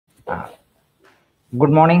Uh,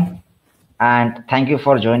 Good morning, and thank you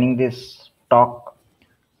for joining this talk.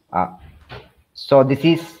 Uh, so this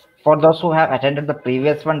is for those who have attended the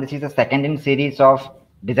previous one. This is the second in series of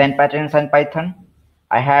design patterns and Python.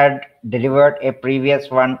 I had delivered a previous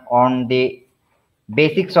one on the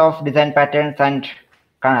basics of design patterns and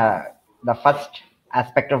uh, the first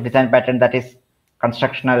aspect of design pattern, that is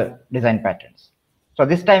constructional design patterns. So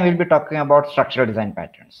this time we'll be talking about structural design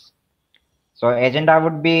patterns. So agenda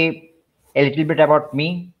would be a little bit about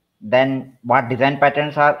me, then what design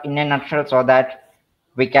patterns are in a nutshell, so that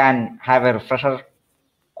we can have a refresher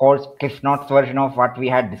course Cliff Notes version of what we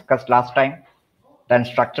had discussed last time. Then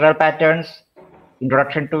structural patterns,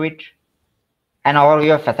 introduction to it, an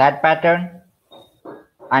overview of facade pattern,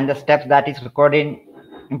 and the steps that is required in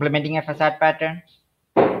implementing a facade pattern.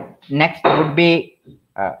 Next would be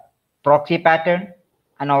proxy pattern,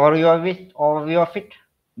 an overview of it.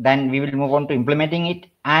 Then we will move on to implementing it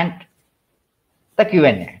and the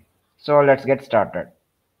Q&A. So let's get started.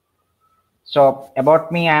 So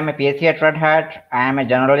about me, I am a PhD at Red Hat. I am a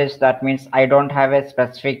generalist. That means I don't have a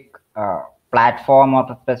specific platform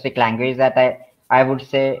or specific language that I would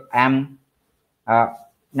say I am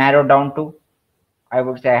narrowed down to. I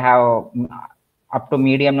would say I have up to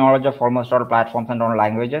medium knowledge of almost all platforms and all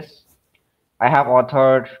languages. I have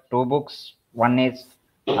authored 2 books. One is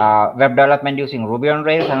web development using Ruby on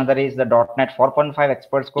Rails. Another is the .NET 4.5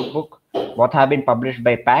 Experts Cookbook. Both have been published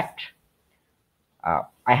by Pact.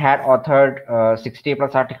 I had authored 60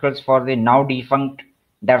 plus articles for the now defunct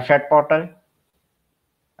DevShed portal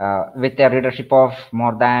with a readership of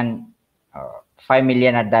more than 5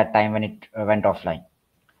 million at that time when it went offline.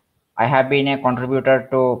 I have been a contributor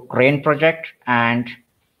to Crane project and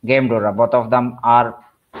GameDora. Both of them are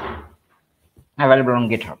available on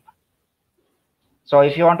GitHub. So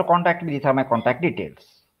if you want to contact me, these are my contact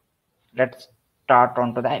details. Let's start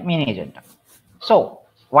on to the main agenda. So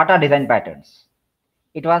what are design patterns?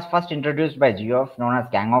 It was first introduced by Geoff, known as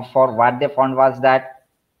Gang of Four. What they found was that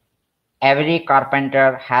every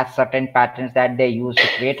carpenter has certain patterns that they use to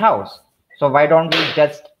create house. So why don't we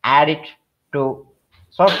just add it to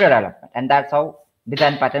software development? And that's how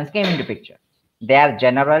design patterns came into picture. They are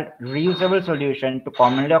general, reusable solution to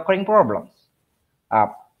commonly occurring problems.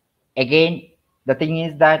 Again, the thing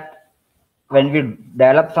is that when we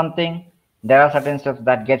develop something, there are certain steps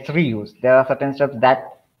that gets reused. There are certain steps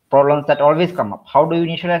that problems that always come up. How do you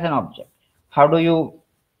initialize an object? How do you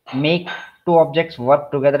make 2 objects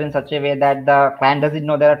work together in such a way that the client doesn't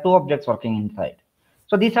know there are 2 objects working inside?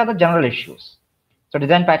 So these are the general issues. So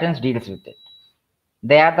design patterns deals with it.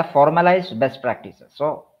 They are the formalized best practices.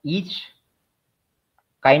 So each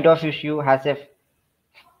kind of issue has a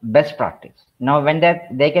best practice. Now when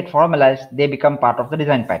they get formalized, they become part of the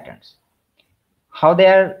design patterns. How they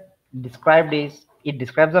are described is, it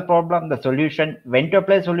describes the problem, the solution, when to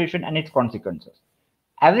apply solution, and its consequences.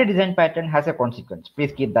 Every design pattern has a consequence.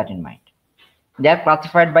 Please keep that in mind. They are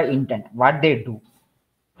classified by intent, what they do.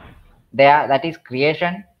 That is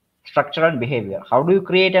creation, structure, and behavior. How do you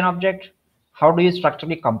create an object? How do you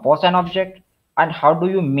structurally compose an object? And how do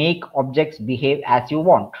you make objects behave as you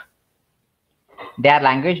want? They are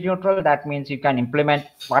language neutral. That means you can implement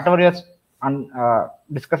whatever you're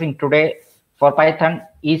discussing today for Python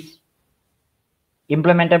is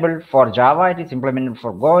implementable for Java, it is implementable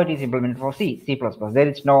for Go, it is implementable for C, C++. There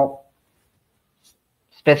is no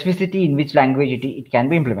specificity in which language it can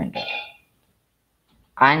be implemented.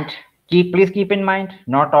 And please keep in mind,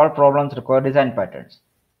 not all problems require design patterns.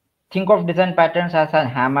 Think of design patterns as a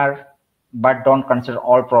hammer, but don't consider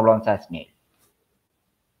all problems as nail.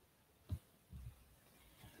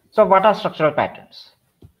 So what are structural patterns?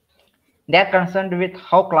 They are concerned with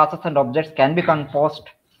how classes and objects can be composed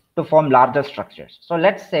to form larger structures. So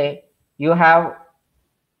let's say you are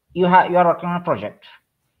working on a project.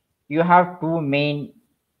 You have 2 main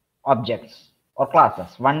objects or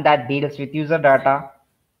classes. One that deals with user data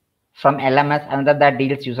from LMS, another that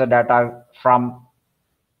deals user data from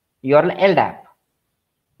your LDAP.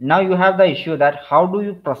 Now you have the issue that how do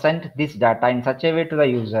you present this data in such a way to the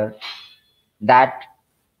user that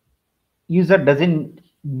user doesn't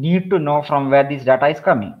need to know from where this data is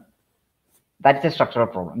coming. That's a structural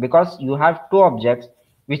problem, because you have 2 objects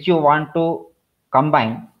which you want to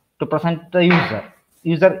combine to present the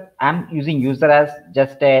user. I'm using user as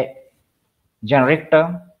just a generic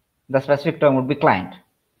term. The specific term would be client.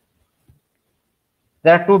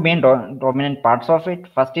 There are 2 main dominant parts of it.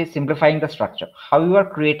 First is simplifying the structure, how you are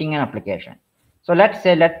creating an application. So let's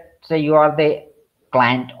say you are the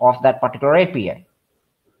client of that particular API.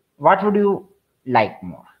 What would you like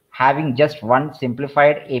more? Having just one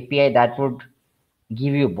simplified API that would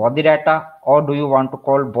give you both the data, or do you want to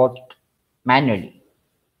call both manually?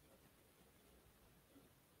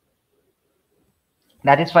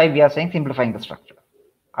 That is why we are saying simplifying the structure.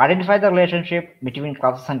 Identify the relationship between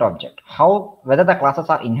classes and object. How, whether the classes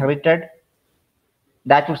are inherited,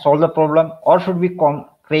 that will solve the problem, or should we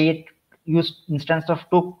use instance of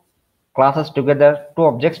two classes together, two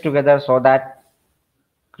objects together, so that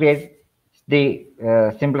creates the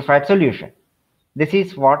simplified solution. This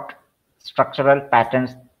is what structural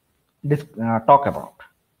patterns talk about.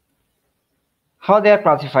 How they are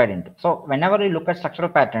classified into. So whenever you look at structural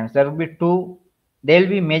patterns, there will be they'll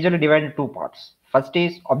be majorly divided into two parts. First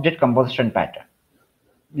is object composition pattern.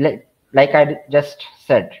 Like I just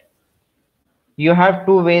said, you have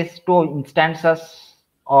two instances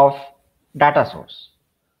of data source.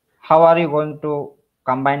 How are you going to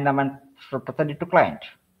combine them and present it to client?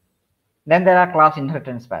 Then there are class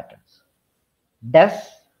inheritance patterns.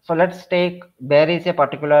 So let's take, there is a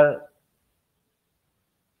particular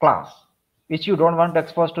class which you don't want to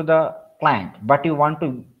expose to the client, but you want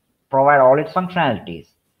to provide all its functionalities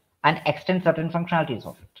and extend certain functionalities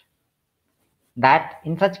of it. That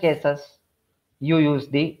in such cases, you use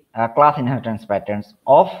the class inheritance patterns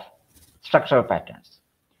of structural patterns.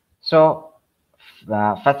 So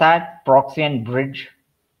facade, proxy, and bridge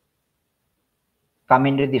come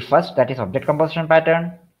into the first, that is object composition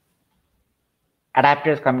pattern.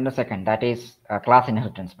 Adapters come into second, that is class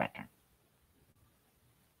inheritance pattern.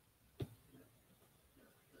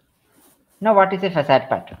 Now, what is a facade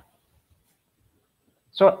pattern?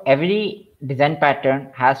 So every design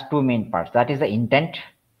pattern has two main parts, that is the intent,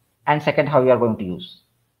 and second, how you are going to use.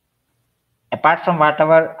 Apart from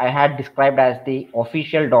whatever I had described as the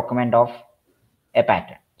official document of a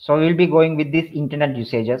pattern. So we will be going with these intended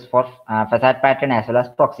usages for facade pattern as well as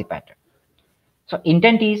proxy pattern. So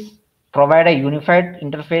intent is provide a unified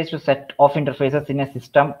interface to set of interfaces in a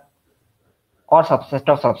system or subset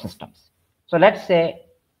of subsystems. So let's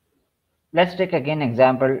take again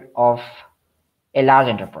example of a large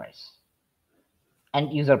enterprise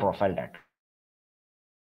and user profile data.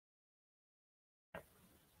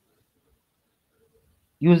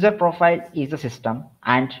 User profile is the system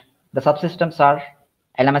and the subsystems are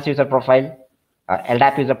LMS user profile,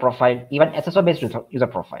 LDAP user profile, even SSO based user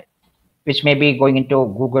profile, which may be going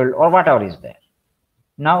into Google or whatever is there.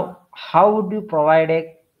 Now, how would you provide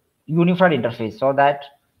a unified interface so that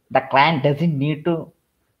the client doesn't need to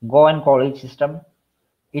go and call each system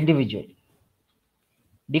individually?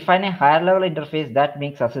 Define a higher level interface that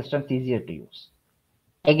makes subsystems easier to use.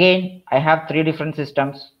 Again, I have three different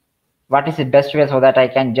systems. What is the best way so that I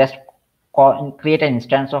can just create an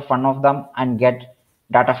instance of one of them and get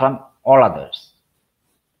data from all others?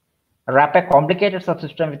 Wrap a complicated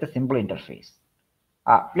subsystem with a simple interface.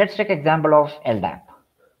 Let's take example of LDAP.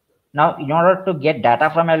 Now, in order to get data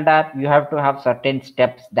from LDAP, you have to have certain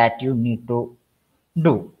steps that you need to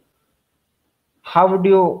do. How would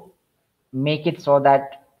you make it so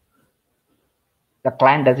that the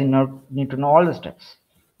client doesn't need to know all the steps?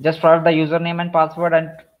 Just provide the username and password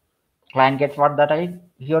and client gets what data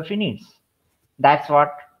he or she needs. That's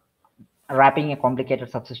what wrapping a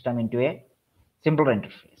complicated subsystem into a simple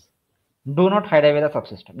interface. Do not hide away the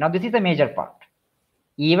subsystem. Now, this is a major part.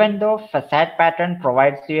 Even though facade pattern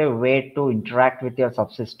provides you a way to interact with your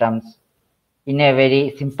subsystems in a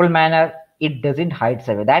very simple manner, it doesn't hide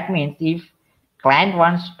away. That means if client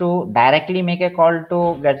wants to directly make a call to,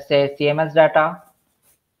 let's say, CMS data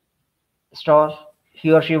store,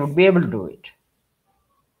 he or she would be able to do it.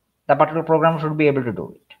 The particular program should be able to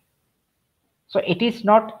do it. So it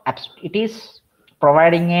is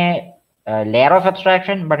providing a layer of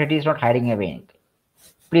abstraction, but it is not hiding away anything.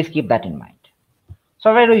 Please keep that in mind.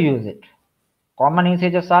 So where do you use it? Common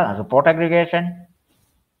usages are report aggregation,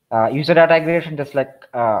 user data aggregation, just like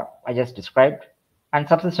I just described, and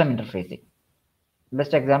subsystem interfacing.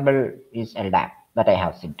 Best example is LDAP that I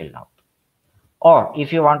have seen till now. Or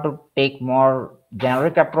if you want to take more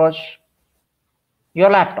generic approach, your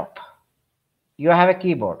laptop. You have a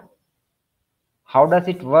keyboard. How does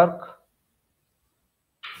it work?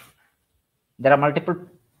 There are multiple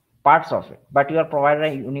parts of it, but you are providing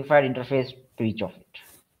a unified interface to each of it.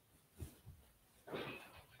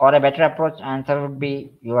 Or a better approach answer would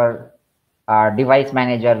be your device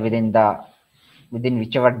manager within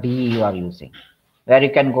whichever DE you are using, where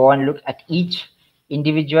you can go and look at each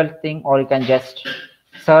individual thing, or you can just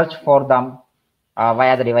search for them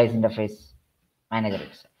via the device interface manager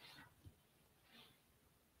itself.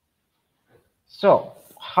 So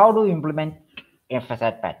how do you implement a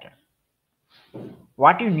facade pattern?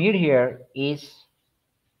 What you need here is,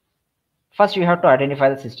 first you have to identify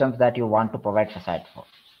the systems that you want to provide facade for.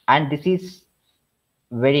 And this is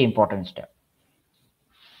very important step.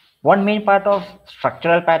 One main part of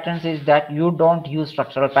structural patterns is that you don't use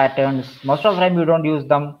structural patterns. Most of the time, you don't use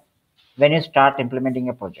them when you start implementing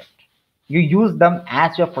a project. You use them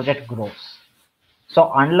as your project grows.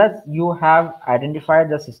 So unless you have identified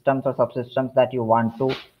the systems or subsystems that you want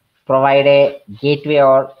to provide a gateway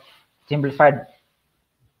or simplified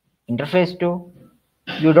interface to,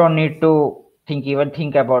 you don't need to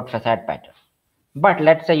think about facade pattern. But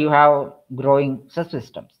let's say you have growing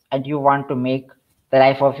subsystems and you want to make the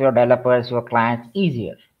life of your developers, your clients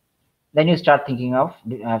easier. Then you start thinking of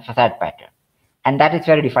facade pattern, and that is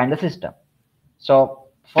where you define the system. So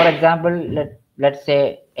for example, let's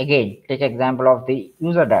say again, take example of the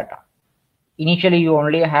user data. Initially, you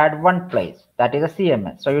only had one place, that is a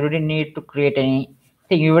CMS. So you didn't need to create anything.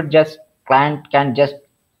 You would just, client can just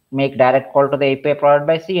make direct call to the API provided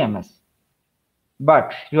by CMS.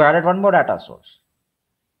 But you added one more data source,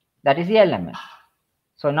 that is the LMS.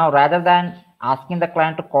 So now rather than asking the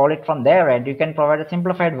client to call it from their end, you can provide a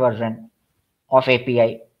simplified version of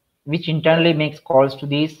API, which internally makes calls to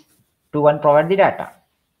these to and provide the data.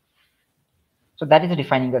 So that is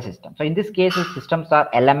defining the system. So in this case, the systems are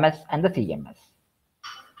LMS and the CMS.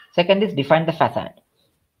 Second is define the facade.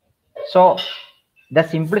 So the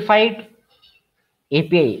simplified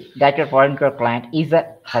API that you're providing to your client is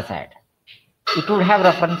a facade. It would have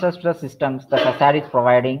references to the systems the facade is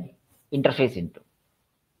providing interface into.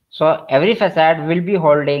 So every facade will be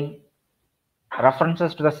holding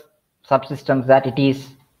references to the subsystems that it is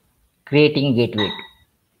creating a gateway to.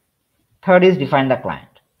 Third is define the client.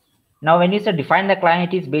 Now, when you say define the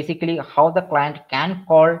client, it is basically how the client can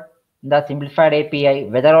call the simplified API,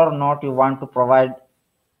 whether or not you want to provide,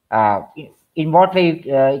 in what way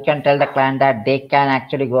you can tell the client that they can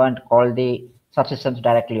actually go and call the subsystems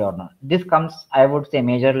directly or not. This comes, I would say,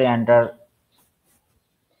 majorly under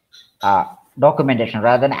documentation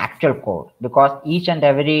rather than actual code, because each and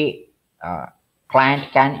every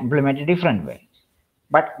client can implement a different way.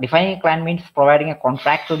 But defining a client means providing a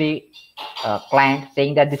contract to the client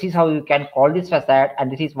saying that this is how you can call this facade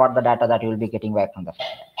and this is what the data that you will be getting back from the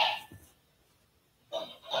facade.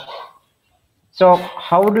 So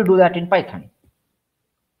how would you do that in Python?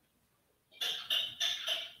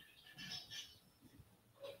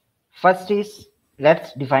 First is,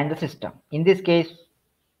 let's define the system. In this case,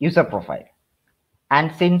 user profile.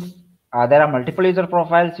 And since there are multiple user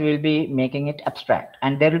profiles, we will be making it abstract.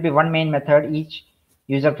 And there will be one main method each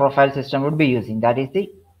user profile system would be using. That is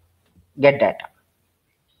the get data.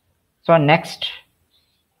 So next,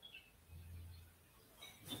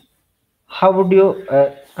 how would you,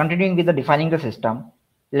 continuing with the defining the system,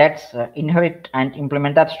 let's inherit and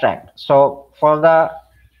implement the abstract. So for the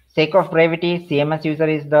sake of brevity, CMS user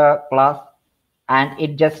is the class, and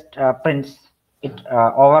it just prints, it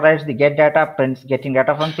overrides the get data, prints getting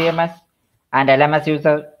data from CMS, and LMS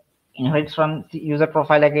user inherits from user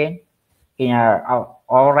profile again,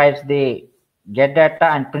 overrides the get data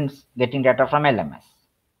and prints getting data from LMS.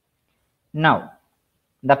 Now,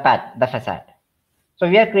 the facade. So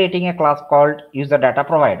we are creating a class called user data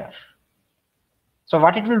provider. So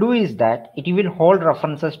what it will do is that it will hold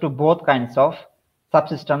references to both kinds of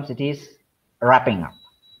subsystems it is wrapping up.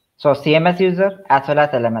 So CMS user as well as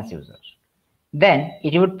LMS user. Then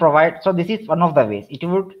it would provide, so this is one of the ways. It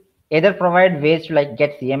would either provide ways to like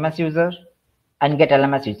get CMS user and get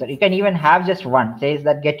LMS user. You can even have just one, says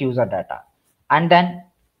that get user data, and then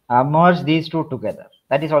merge these two together.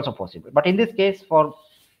 That is also possible. But in this case, for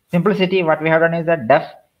simplicity, what we have done is that def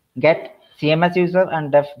get CMS user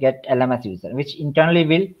and def get LMS user, which internally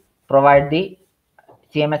will provide the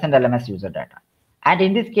CMS and LMS user data. And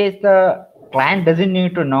in this case, the client doesn't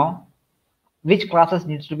need to know which classes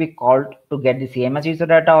needs to be called to get the CMS user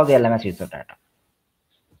data or the LMS user data.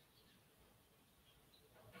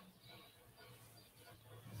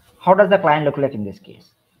 How does the client look like in this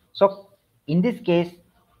case? So in this case,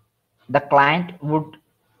 the client would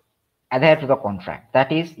adhere to the contract.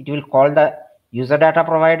 That is, it will call the user data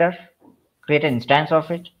provider, create an instance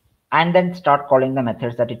of it, and then start calling the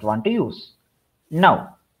methods that it want to use.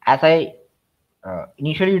 Now, as I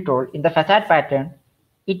initially told, in the facade pattern,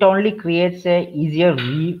 it only creates a easier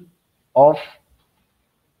view of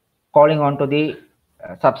calling onto the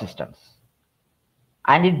subsystems,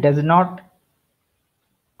 and it does not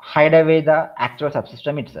hide away the actual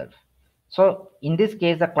subsystem itself. So in this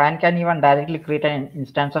case, the client can even directly create an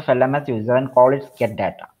instance of LMS user and call it get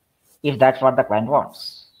data, if that's what the client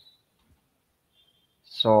wants.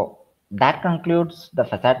 So that concludes the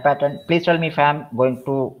facade pattern. Please tell me if I'm going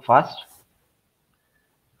too fast.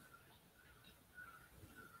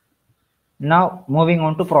 Now moving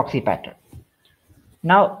on to proxy pattern.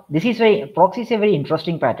 Now, proxy is a very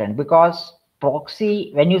interesting pattern, because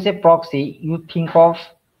proxy, when you say proxy, you think of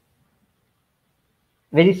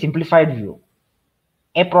very simplified view,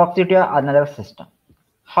 a proxy to another system.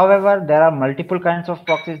 However, there are multiple kinds of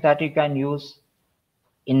proxies that you can use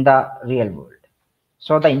in the real world.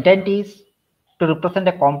 So the intent is to represent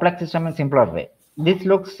a complex system in simpler way. This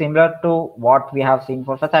looks similar to what we have seen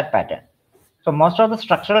for facade pattern. So most of the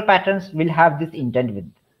structural patterns will have this intent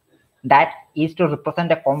with. That is to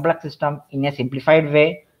represent a complex system in a simplified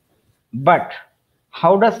way. But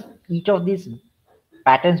how does each of these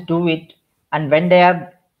patterns do it, and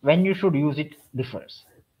when you should use it differs.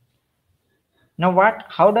 Now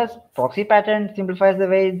how does proxy pattern simplifies the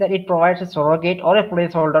way that it provides a surrogate or a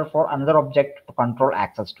placeholder for another object to control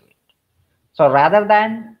access to it. So rather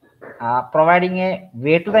than providing a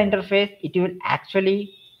way to the interface, it will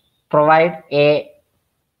actually provide a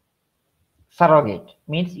surrogate.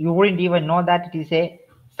 Means you wouldn't even know that it is a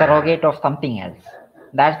surrogate of something else.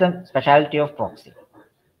 That's the specialty of proxy.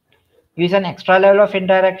 Use an extra level of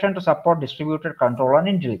interaction to support distributed control and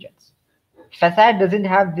intelligence. Facade doesn't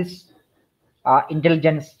have this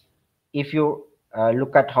intelligence. If you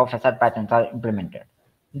look at how facade patterns are implemented,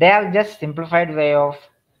 they are just simplified way of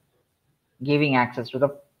giving access to the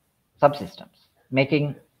subsystems,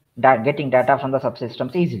 making that getting data from the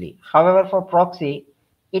subsystems easily. However, for proxy,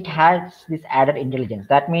 it has this added intelligence.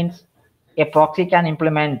 That means a proxy can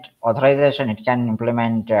implement authorization, it can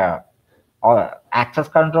implement or access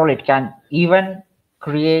control, it can even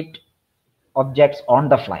create objects on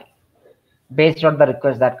the fly based on the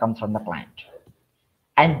request that comes from the client.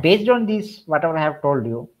 And based on this, whatever I have told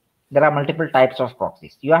you, there are multiple types of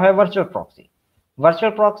proxies. You have a virtual proxy.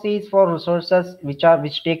 Virtual proxy is for resources which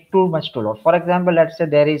take too much to load. For example, let's say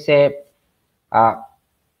there is a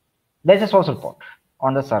source report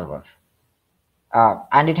on the server,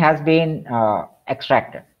 and it has been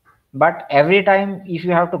extracted. But every time, if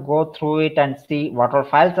you have to go through it and see what all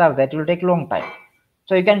files are there, it will take a long time.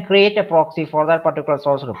 So you can create a proxy for that particular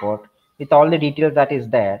source report with all the details that is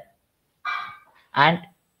there. And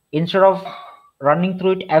instead of running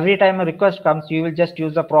through it every time a request comes, you will just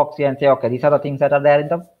use the proxy and say, okay, these are the things that are there in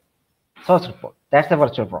the source report. That's the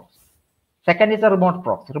virtual proxy. Second is a remote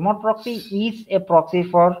proxy. Remote proxy is a proxy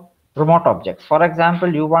for remote objects. For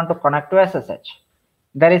example, you want to connect to SSH.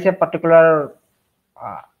 There is a particular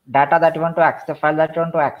data that you want to access, a file that you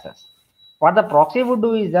want to access. What the proxy would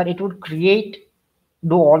do is that it would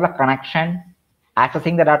do all the connection,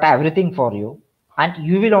 accessing the data, everything for you, and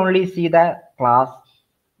you will only see the class,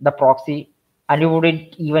 the proxy, and you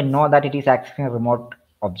wouldn't even know that it is accessing a remote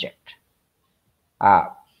object.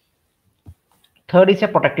 Third is a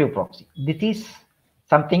protective proxy. This is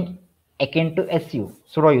something akin to SU,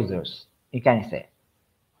 sudo users, you can say.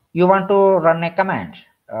 You want to run a command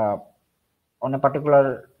on a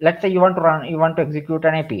particular, let's say you want to execute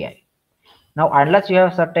an API. Now, unless you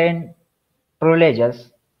have certain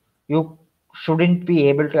privileges, you shouldn't be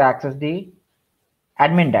able to access the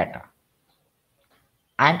admin data.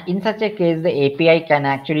 And in such a case, the API can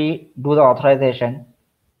actually do the authorization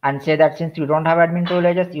and say that since you don't have admin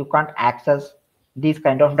privileges, you can't access these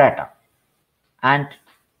kind of data, and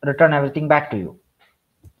return everything back to you.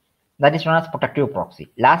 That is known as protective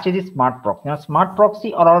proxy. Last is the smart proxy. Now, smart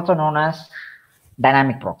proxy are also known as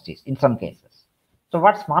dynamic proxies in some cases. So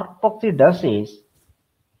what smart proxy does is,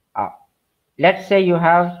 let's say you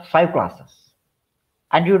have 5 classes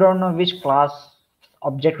and you don't know which class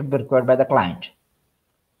object would be required by the client.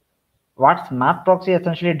 What smart proxy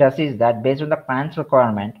essentially does is that based on the client's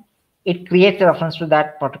requirement, it creates a reference to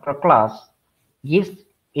that particular class, gives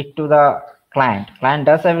it to the client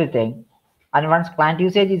does everything, and once client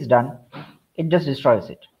usage is done, it just destroys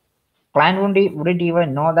it. Client wouldn't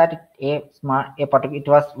even know that it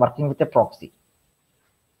was working with a proxy.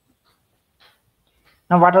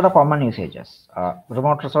 Now, what are the common usages?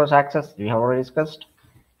 Remote resource access, we have already discussed.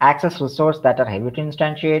 Access resource that are heavy to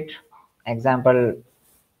instantiate, example,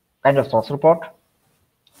 kind of source report.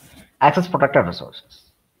 Access protected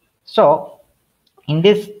resources. So, in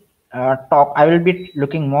this talk, I will be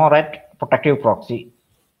looking more at protective proxy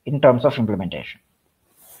in terms of implementation.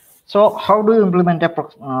 So, how do you implement a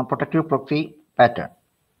protective proxy pattern?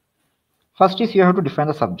 First is you have to define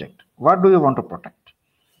the subject. What do you want to protect?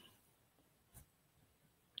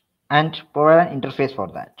 And provide an interface for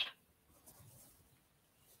that.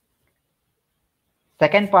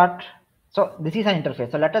 Second part, so this is an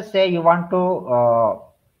interface. So let us say you want to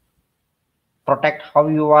protect how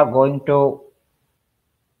you are going to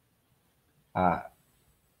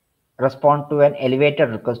respond to an elevator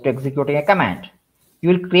request to executing a command. You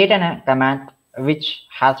will create a command which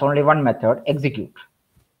has only one method, execute.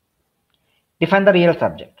 define the real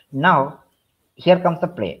subject. Now, here comes the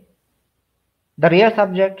play. The real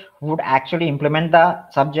subject would actually implement the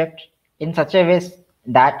subject in such a way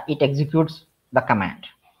that it executes the command.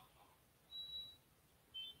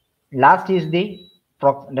 Last is the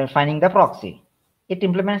defining the proxy. It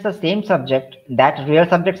implements the same subject that real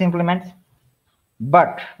subjects implements,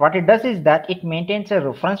 but what it does is that it maintains a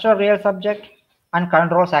reference to a real subject and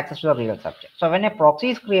controls access to the real subject. So when a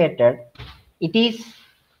proxy is created,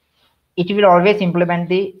 it will always implement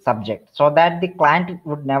the subject so that the client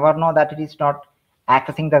would never know that it is not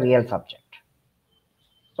accessing the real subject.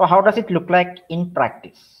 So how does it look like in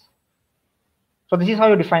practice? So this is how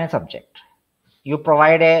you define a subject. You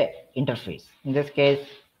provide a interface. In this case,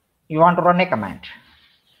 you want to run a command.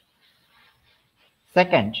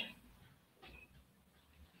 Second,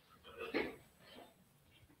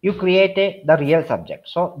 you create the real subject.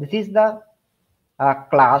 So this is the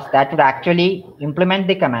class that would actually implement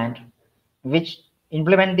the command, which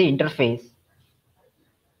implement the interface,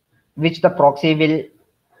 which the proxy will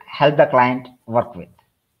help the client work with.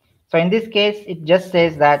 So in this case, it just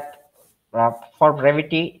says that for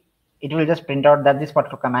brevity, it will just print out that this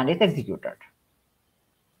particular command is executed.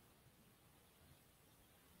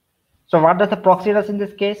 So what does the proxy does in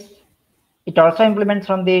this case? It also implements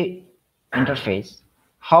from the interface.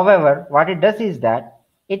 However, what it does is that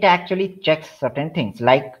it actually checks certain things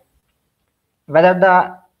like whether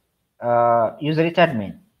the user is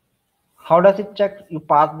admin. How does it check? You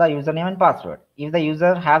pass the username and password. If the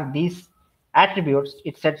user have these attributes,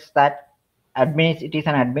 it sets that it is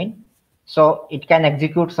an admin. So it can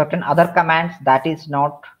execute certain other commands that is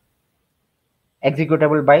not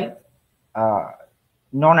executable by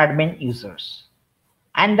non-admin users.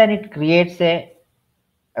 And then it creates a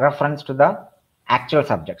reference to the actual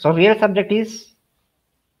subject. So real subject is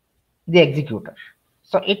the executor.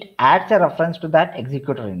 So it adds a reference to that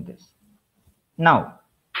executor in this. Now,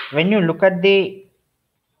 when you look at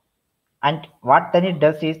and what then it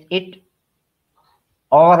does is it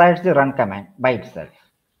overrides the run command by itself.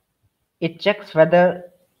 It checks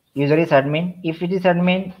whether user is admin. If it is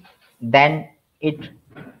admin, then it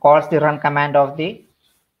calls the run command of the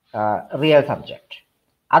real subject.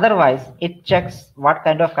 Otherwise, it checks what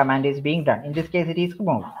kind of command is being done. In this case, it is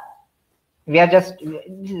remove. We are just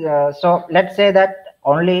so let's say that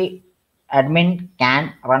only admin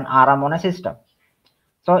can run RM on a system.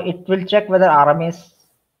 So it will check whether RM is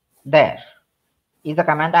there. Is the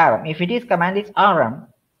command RM? If it is command is RM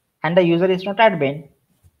and the user is not admin,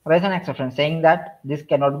 raise an exception saying that this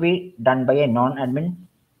cannot be done by a non-admin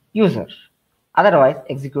user. Otherwise,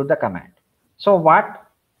 execute the command. So what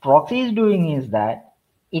proxy is doing is that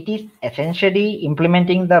it is essentially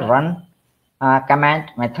implementing the run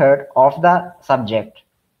command method of the subject,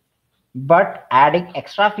 but adding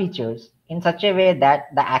extra features in such a way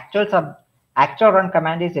that the actual run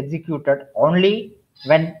command is executed only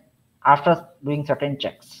when after doing certain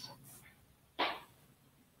checks.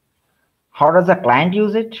 How does the client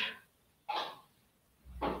use it?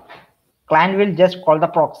 Client will just call the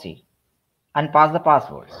proxy and pass the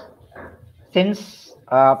passwords. Since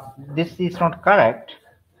this is not correct,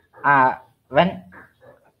 when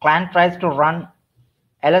client tries to run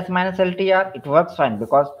ls-ltr, it works fine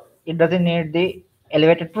because it doesn't need the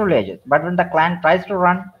elevated privileges. But when the client tries to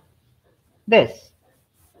run this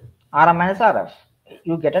rm-rf,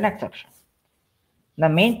 you get an exception. The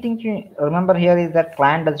main thing to remember here is that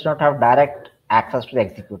client does not have direct access to the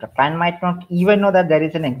executor. Client might not even know that there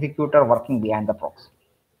is an executor working behind the proxy.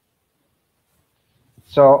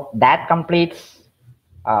 So that completes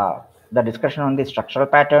the discussion on the structural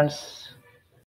patterns.